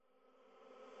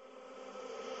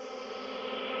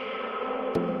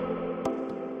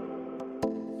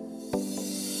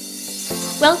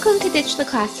Welcome to Ditch the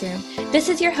Classroom. This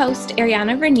is your host,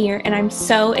 Ariana Vernier, and I'm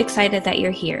so excited that you're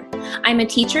here. I'm a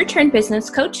teacher turned business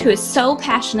coach who is so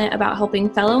passionate about helping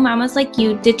fellow mamas like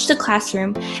you ditch the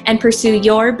classroom and pursue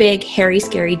your big, hairy,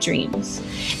 scary dreams.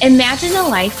 Imagine a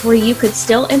life where you could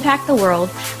still impact the world,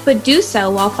 but do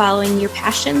so while following your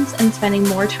passions and spending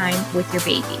more time with your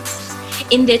babies.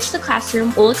 In Ditch the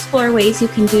Classroom, we'll explore ways you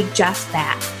can do just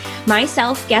that.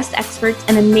 Myself, guest experts,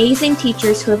 and amazing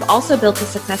teachers who have also built a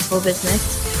successful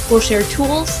business will share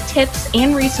tools, tips,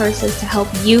 and resources to help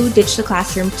you ditch the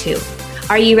classroom too.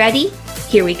 Are you ready?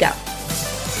 Here we go.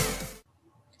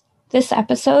 This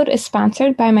episode is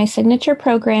sponsored by my signature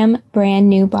program, Brand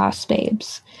New Boss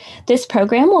Babes. This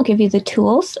program will give you the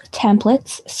tools,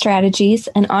 templates, strategies,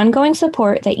 and ongoing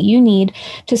support that you need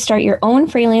to start your own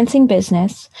freelancing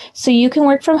business so you can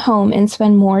work from home and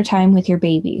spend more time with your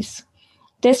babies.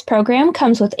 This program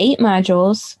comes with 8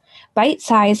 modules,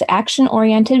 bite-sized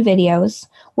action-oriented videos,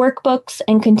 workbooks,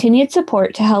 and continued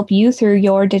support to help you through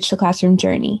your Ditch the Classroom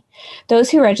journey.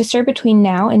 Those who register between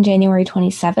now and January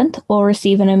 27th will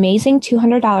receive an amazing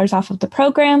 $200 off of the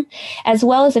program, as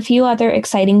well as a few other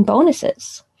exciting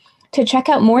bonuses. To check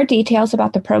out more details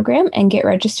about the program and get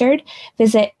registered,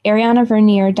 visit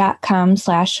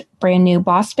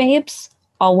arianavernier.com/brandnewbossbabes,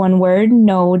 all one word,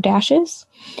 no dashes,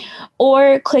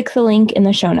 or click the link in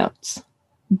the show notes.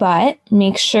 But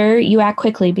make sure you act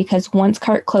quickly because once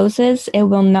cart closes, it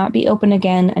will not be open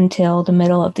again until the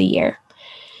middle of the year.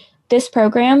 This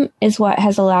program is what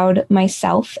has allowed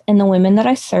myself and the women that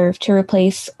I serve to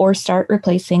replace or start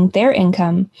replacing their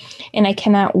income, and I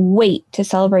cannot wait to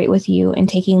celebrate with you in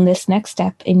taking this next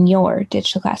step in your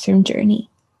Ditch the Classroom journey.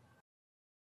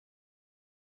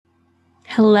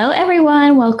 Hello,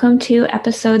 everyone. Welcome to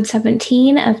episode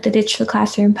 17 of the Ditch the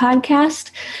Classroom podcast.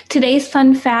 Today's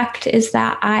fun fact is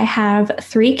that I have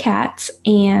 3 cats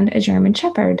and a German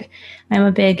Shepherd. I'm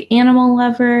a big animal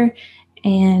lover,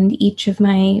 and each of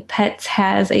my pets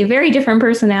has a very different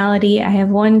personality. I have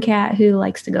one cat who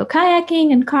likes to go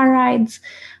kayaking and car rides,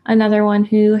 another one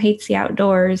who hates the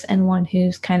outdoors, and one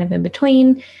who's kind of in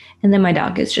between. And then my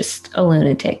dog is just a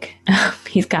lunatic.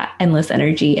 He's got endless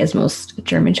energy, as most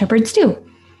German Shepherds do.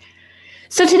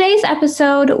 So today's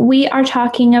episode, we are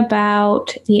talking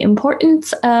about the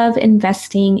importance of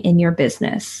investing in your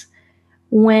business.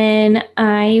 When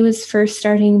I was first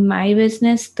starting my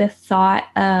business, the thought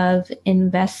of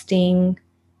investing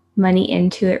money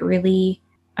into it really,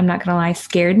 I'm not going to lie,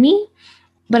 scared me.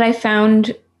 But I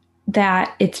found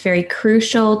that it's very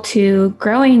crucial to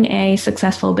growing a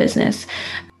successful business.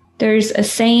 There's a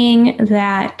saying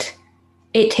that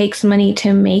it takes money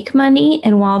to make money,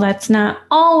 and while that's not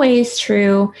always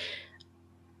true,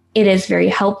 it is very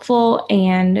helpful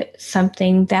and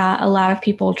something that a lot of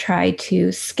people try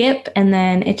to skip, and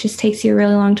then it just takes you a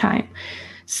really long time.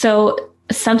 So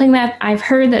something that I've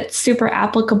heard that's super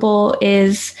applicable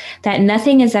is that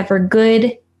nothing is ever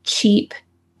good, cheap,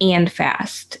 and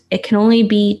fast. It can only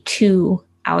be 2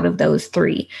 out of those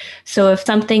 3. So if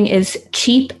something is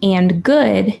cheap and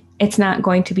good, it's not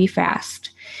going to be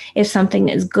fast. If something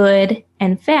is good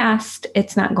and fast,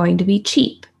 it's not going to be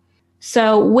cheap.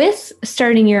 So with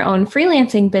starting your own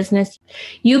freelancing business,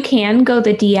 you can go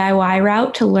the DIY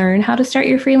route to learn how to start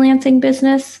your freelancing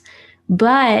business,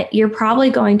 but you're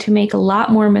probably going to make a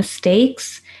lot more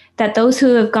mistakes that those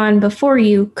who have gone before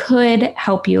you could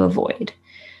help you avoid.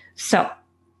 So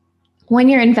when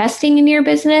you're investing in your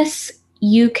business,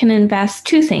 you can invest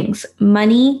 2 things,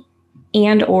 money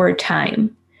and or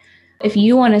time. If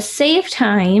you want to save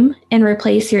time and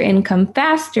replace your income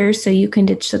faster so you can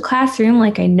ditch the classroom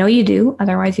like I know you do,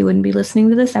 otherwise you wouldn't be listening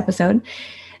to this episode,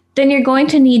 then you're going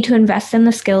to need to invest in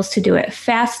the skills to do it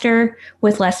faster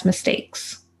with less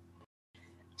mistakes.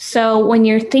 So when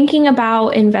you're thinking about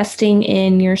investing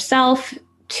in yourself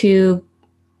to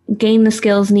gain the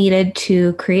skills needed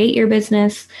to create your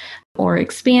business or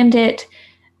expand it,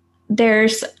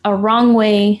 there's a wrong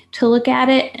way to look at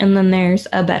it, and then there's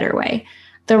a better way.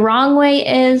 The wrong way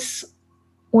is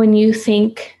when you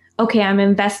think, okay, I'm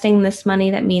investing this money,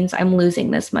 that means I'm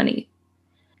losing this money.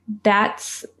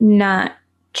 That's not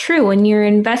true. When you're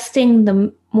investing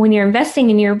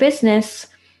in your business,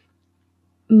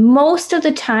 most of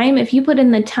the time, if you put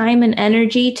in the time and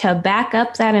energy to back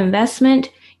up that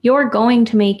investment, you're going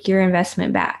to make your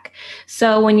investment back.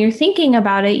 So when you're thinking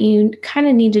about it, you kind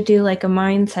of need to do like a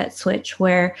mindset switch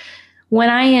where when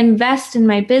I invest in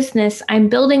my business, I'm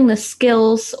building the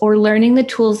skills or learning the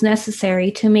tools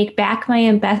necessary to make back my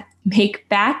investment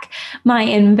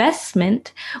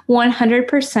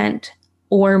 100%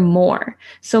 or more.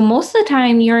 So most of the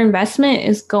time, your investment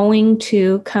is going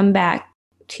to come back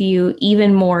to you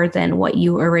even more than what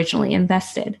you originally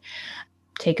invested.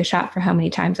 take a shot for how many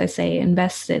times I say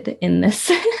invested in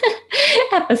this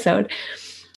episode.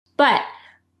 But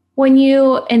when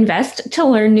you invest to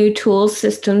learn new tools,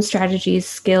 systems, strategies,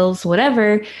 skills,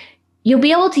 whatever, you'll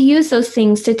be able to use those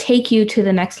things to take you to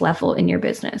the next level in your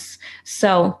business.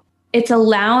 So it's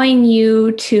allowing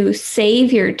you to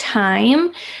save your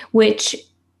time, which,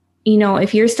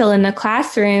 if you're still in the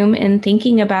classroom and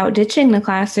thinking about ditching the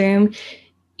classroom,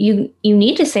 you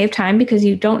need to save time because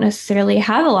you don't necessarily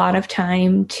have a lot of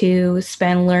time to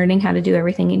spend learning how to do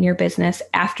everything in your business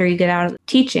after you get out of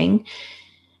teaching.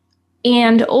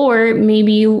 Or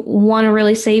maybe you want to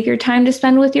really save your time to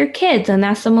spend with your kids, and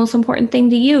that's the most important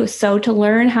thing to you. So to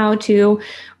learn how to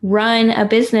run a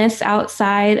business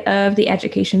outside of the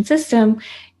education system,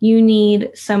 you need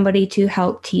somebody to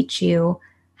help teach you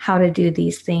how to do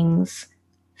these things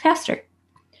faster.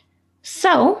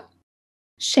 So,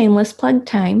 shameless plug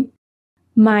time.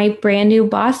 My brand new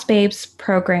Boss Babes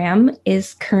program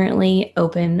is currently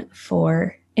open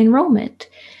for enrollment.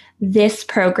 This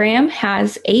program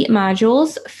has 8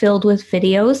 modules filled with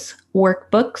videos,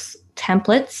 workbooks,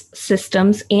 templates,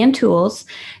 systems, and tools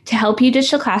to help you ditch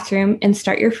the classroom and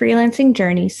start your freelancing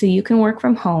journey so you can work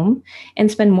from home and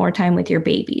spend more time with your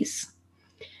babies.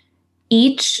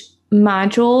 Each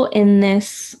module in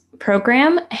this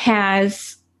program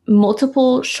has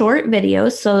multiple short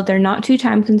videos, so they're not too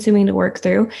time consuming to work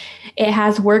through. It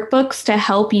has workbooks to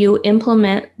help you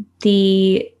implement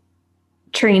the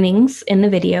trainings in the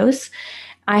videos.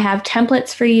 I have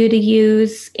templates for you to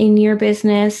use in your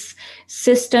business,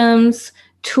 systems,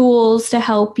 tools to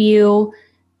help you,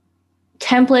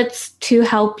 templates to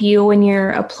help you when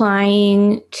you're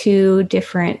applying to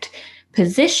different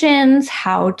positions,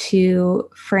 how to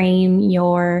frame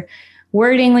your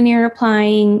wording when you're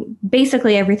applying,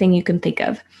 basically everything you can think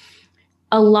of.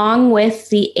 Along with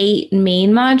the 8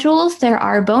 main modules, there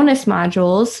are bonus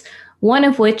modules, one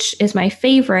of which is my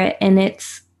favorite, and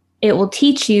it will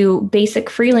teach you basic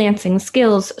freelancing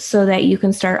skills so that you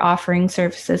can start offering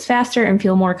services faster and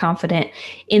feel more confident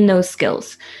in those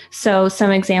skills. So some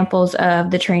examples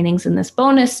of the trainings in this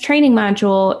bonus training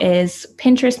module is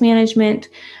Pinterest management,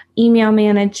 email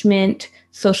management,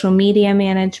 social media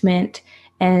management,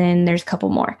 and there's a couple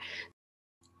more.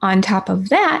 On top of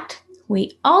that,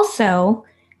 we also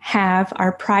have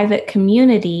our private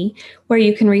community where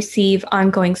you can receive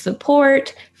ongoing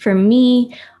support from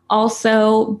me,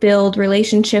 also build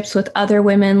relationships with other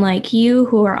women like you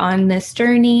who are on this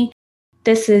journey.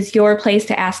 This is your place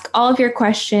to ask all of your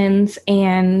questions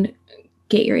and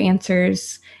get your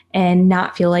answers and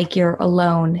not feel like you're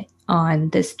alone on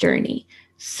this journey.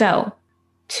 So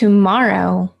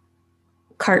tomorrow,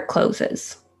 CART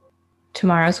closes.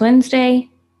 Tomorrow's Wednesday.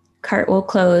 CART will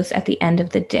close at the end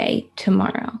of the day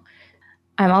tomorrow.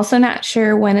 I'm also not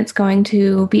sure when it's going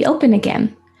to be open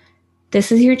again.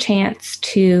 This is your chance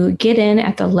to get in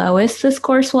at the lowest this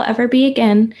course will ever be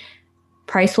again.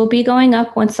 Price will be going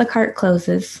up once the CART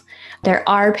closes. There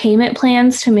are payment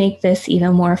plans to make this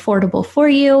even more affordable for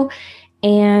you.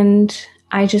 And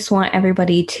I just want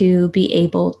everybody to be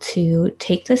able to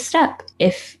take this step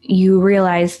if you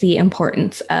realize the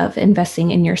importance of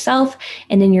investing in yourself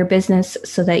and in your business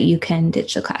so that you can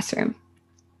ditch the classroom.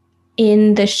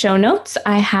 In the show notes,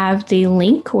 I have the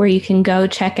link where you can go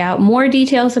check out more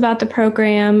details about the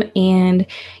program and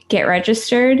get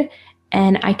registered.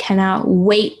 And I cannot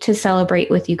wait to celebrate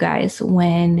with you guys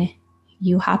when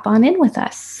you hop on in with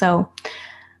us. So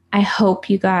I hope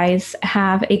you guys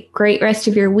have a great rest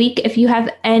of your week. If you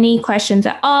have any questions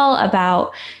at all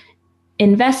about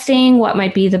investing, what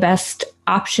might be the best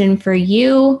option for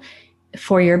you,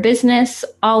 for your business,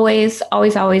 always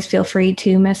feel free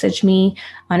to message me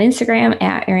on Instagram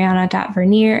at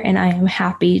ariana.vernier, and I am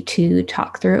happy to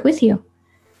talk through it with you.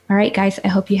 All right, guys, I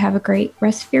hope you have a great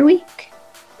rest of your week.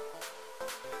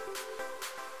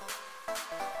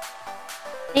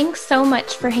 Thanks so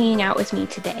much for hanging out with me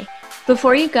today.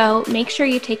 Before you go, make sure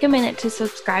you take a minute to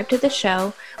subscribe to the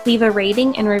show, leave a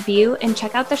rating and review, and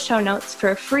check out the show notes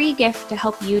for a free gift to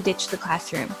help you ditch the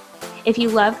classroom. If you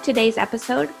loved today's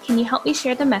episode, can you help me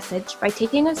share the message by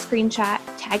taking a screenshot,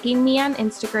 tagging me on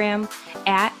Instagram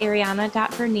at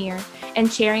ariana.vernier,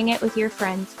 and sharing it with your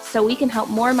friends so we can help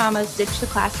more mamas ditch the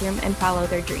classroom and follow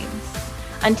their dreams.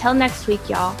 Until next week,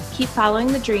 y'all, keep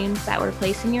following the dreams that were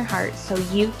placed in your heart so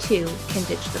you too can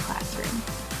ditch the classroom.